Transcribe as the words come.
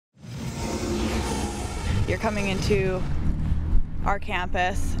you're coming into our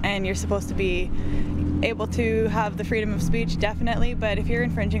campus and you're supposed to be able to have the freedom of speech, definitely, but if you're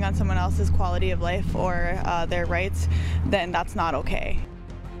infringing on someone else's quality of life or their rights, then that's not okay.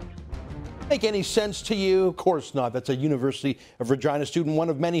 Make any sense to you? Of course not. That's a University of Regina student, one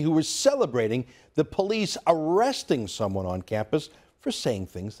of many who was celebrating the police arresting someone on campus for saying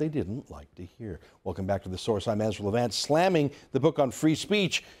things they didn't like to hear. Welcome back to The Source. I'm Ezra Levant, slamming the book on free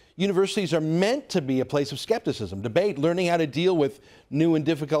speech. Universities are meant to be a place of skepticism, debate, learning how to deal with new and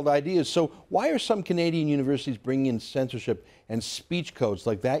difficult ideas. So why are some Canadian universities bringing in censorship and speech codes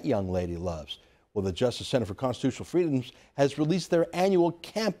like that young lady loves? Well, the Justice Center for Constitutional Freedoms has released their annual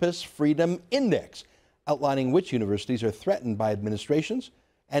Campus Freedom Index, outlining which universities are threatened by administrations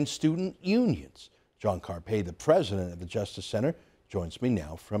and student unions. John Carpay, the president of the Justice Center, joins me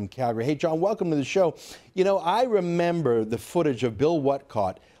now from Calgary. Hey, John, welcome to the show. You know, I remember the footage of Bill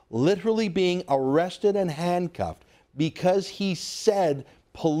Whatcott literally being arrested and handcuffed because he said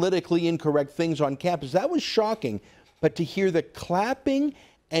politically incorrect things on campus. That was shocking. But to hear the clapping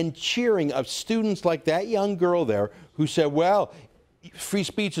and cheering of students like that young girl there who said, well, free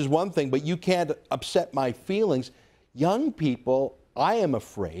speech is one thing, but you can't upset my feelings. Young people, I am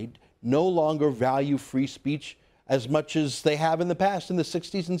afraid, no longer value free speech as much as they have in the past, in the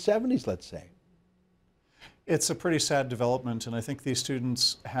 60s and 70s, let's say. It's a pretty sad development, and I think these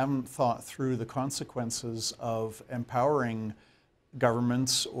students haven't thought through the consequences of empowering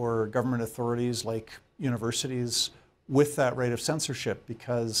governments or government authorities like universities with that right of censorship,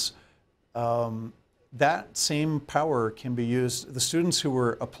 because that same power can be used. The students who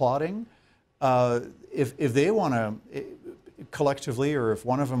were applauding, if they want to collectively, or if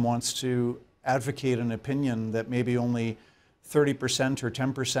one of them wants to advocate an opinion that maybe only 30% or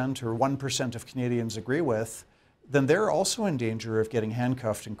 10% or 1% of Canadians agree with, then they're also in danger of getting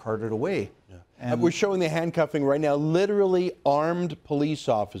handcuffed and carted away. Yeah. And we're showing the handcuffing right now, literally armed police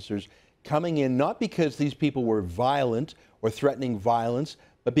officers coming in, not because these people were violent or threatening violence,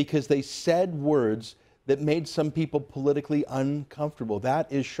 but because they said words that made some people politically uncomfortable.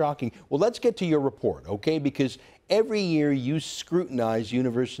 That is shocking. Well, let's get to your report, okay? Because every year you scrutinize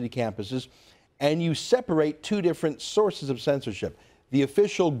university campuses and you separate two different sources of censorship: the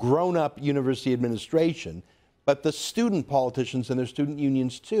official grown-up university administration, but the student politicians and their student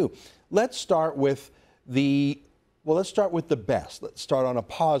unions too. Let's start with the best. Let's start on a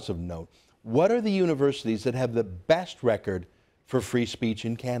positive note. What are the universities that have the best record for free speech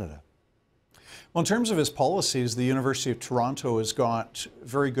in Canada? Well, in terms of its policies, the University of Toronto has got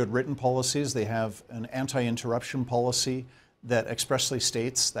very good written policies. They have an anti-interruption policy that expressly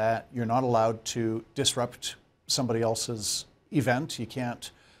states that you're not allowed to disrupt somebody else's event. You can't,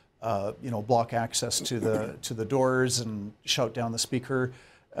 block access to the doors and shout down the speaker,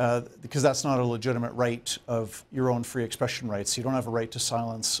 because that's not a legitimate right of your own free expression rights. You don't have a right to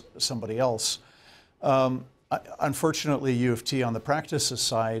silence somebody else. Unfortunately, U of T on the practices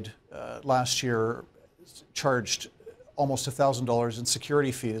side last year charged almost $1,000 in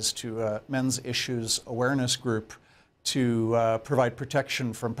security fees to a men's issues awareness group to provide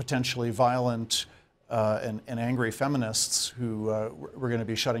protection from potentially violent and angry feminists who were going to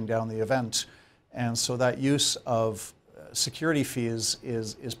be shutting down the event. And so that use of security fees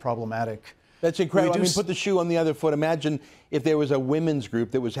is problematic. That's incredible. I mean, put the shoe on the other foot. Imagine if there was a women's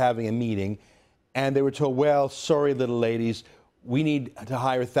group that was having a meeting and they were told, well, sorry, little ladies, we need to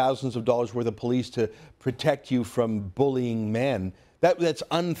hire thousands of dollars worth of police to protect you from bullying men. That's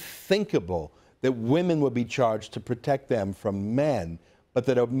unthinkable that women would be charged to protect them from men, but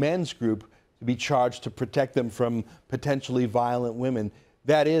that a men's group would be charged to protect them from potentially violent women.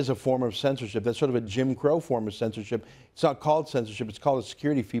 That is a form of censorship. That's sort of a Jim Crow form of censorship. It's not called censorship, it's called a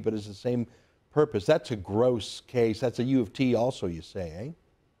security fee, but it's the same purpose. That's a gross case. That's a U of T also, you say, eh?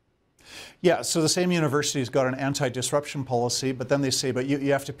 Yeah, so the same university's got an anti-disruption policy, but then they say, but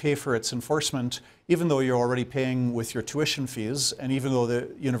you have to pay for its enforcement, even though you're already paying with your tuition fees, and even though the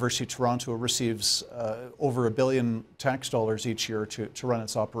University of Toronto receives over $1 billion tax dollars each year to run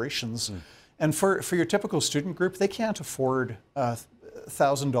its operations. And for your typical student group, they can't afford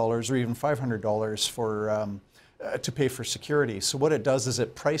 $1,000 or even $500 for to pay for security. So what it does is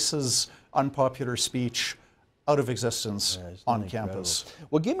it prices unpopular speech out of existence on campus.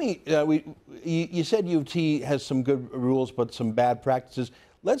 Well, give me, you said U of T has some good rules but some bad practices.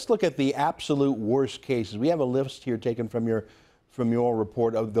 Let's look at the absolute worst cases. We have a list here taken from your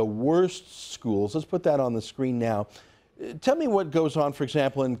report of the worst schools. Let's put that on the screen now. Tell me what goes on, for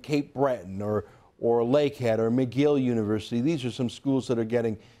example, in Cape Breton or Lakehead or McGill University. These are some schools that are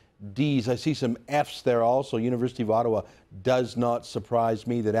getting D's. I see some F's there also. University of Ottawa does not surprise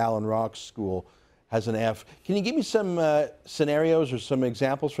me that Allen Rock's school has an F. Can you give me some scenarios or some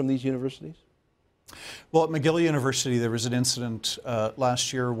examples from these universities? Well, at McGill University, there was an incident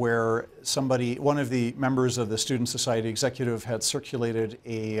last year where one of the members of the Student Society executive had circulated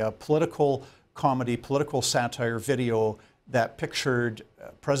a political comedy, political satire video that pictured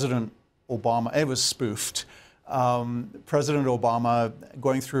President Obama. It was spoofed. President Obama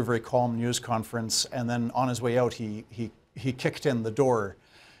going through a very calm news conference, and then on his way out, he kicked in the door.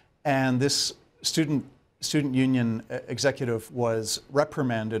 And this student union executive was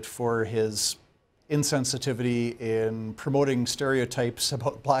reprimanded for his insensitivity in promoting stereotypes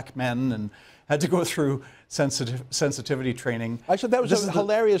about black men, and had to go through sensitivity training. I said that was a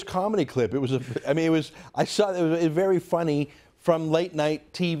hilarious comedy clip. It was I saw it was very funny from late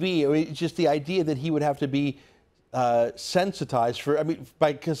night TV. It's just the idea that he would have to be sensitized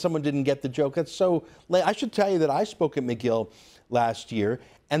because someone didn't get the joke. That's so late. I should tell you that I spoke at McGill last year,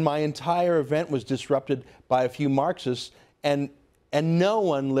 and my entire event was disrupted by a few Marxists, and no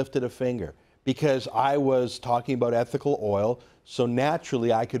one lifted a finger, because I was talking about ethical oil, so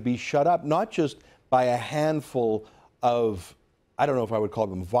naturally I could be shut up, not just by a handful of, I don't know if I would call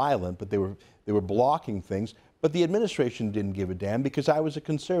them violent, but they were blocking things, but the administration didn't give a damn because I was a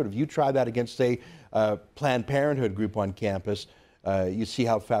conservative. You try that against, say, a Planned Parenthood group on campus, you see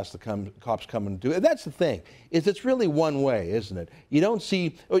how fast the cops come and do it. That's the thing, is it's really one way, isn't it? You don't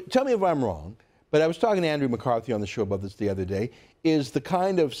see, tell me if I'm wrong, but I was talking to Andrew McCarthy on the show about this the other day, is the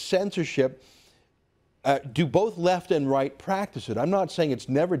kind of censorship, do both left and right practice it? I'm not saying it's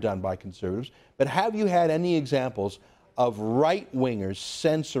never done by conservatives, but have you had any examples of right-wingers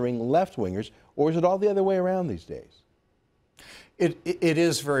censoring left-wingers, or is it all the other way around these days? It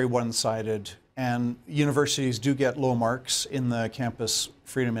is very one-sided, and universities do get low marks in the Campus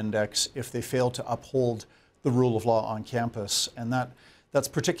Freedom Index if they fail to uphold the rule of law on campus, and that's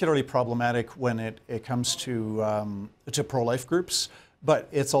particularly problematic when it comes to pro-life groups, but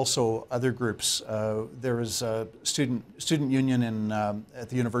it's also other groups. There is a student union at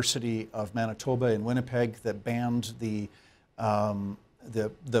the University of Manitoba in Winnipeg that banned the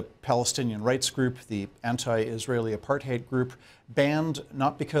Palestinian rights group, the anti-Israeli apartheid group, banned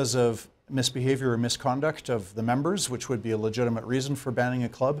not because of misbehavior or misconduct of the members, which would be a legitimate reason for banning a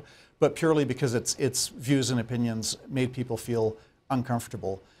club, but purely because its views and opinions made people feel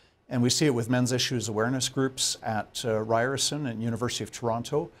uncomfortable. And we see it with men's issues awareness groups at Ryerson and University of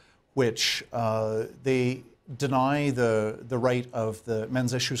Toronto, which they deny the right of the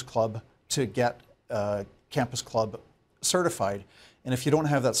Men's Issues Club to get Campus Club certified. And if you don't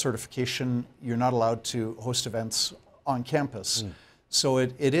have that certification, you're not allowed to host events on campus. So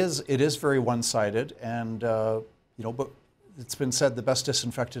it is very one-sided, and but it's been said the best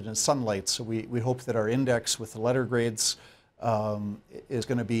disinfectant is sunlight. So we hope that our index with the letter grades is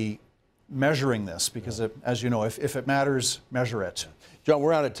going to be measuring this, because as you know, if it matters, measure it. John,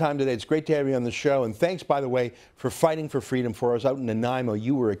 we're out of time today. It's great to have you on the show, and thanks, by the way, for fighting for freedom for us out in Nanaimo.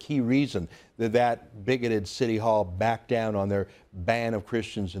 You were a key reason that bigoted City Hall backed down on their ban of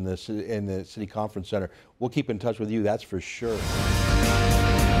Christians in the City Conference Center. We'll keep in touch with you, that's for sure.